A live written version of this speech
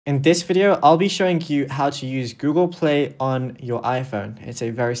In this video, I'll be showing you how to use Google Play on your iPhone. It's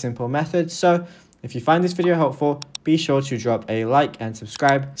a very simple method, so if you find this video helpful, be sure to drop a like and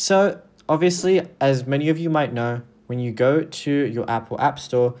subscribe. So obviously, as many of you might know, when you go to your Apple App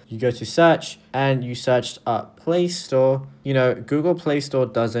Store, you go to search and you searched up Play Store, Google Play Store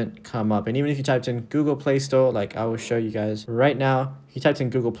doesn't come up. And even if you typed in Google Play Store, like I will show you guys right now, if you typed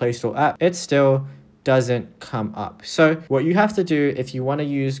in Google Play Store app, it still doesn't come up. So what you have to do if you want to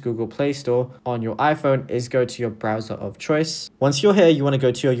use Google Play Store on your iPhone is go to your browser of choice. Once you're here, you want to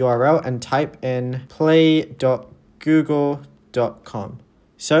go to your URL and type in play.google.com.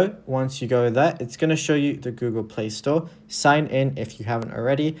 So once you go there, it's going to show you the Google Play Store. Sign in if you haven't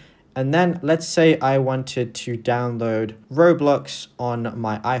already. And then let's say I wanted to download Roblox on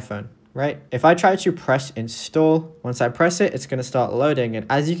my iPhone. Right? If I try to press install, once I press it, it's going to start loading. And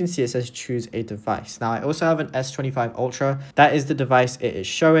as you can see, it says choose a device. Now, I also have an S25 Ultra. That is the device it is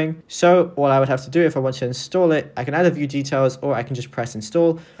showing. So all I would have to do if I want to install it, I can either view details or I can just press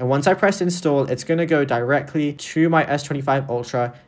install. And once I press install, it's going to go directly to my S25 Ultra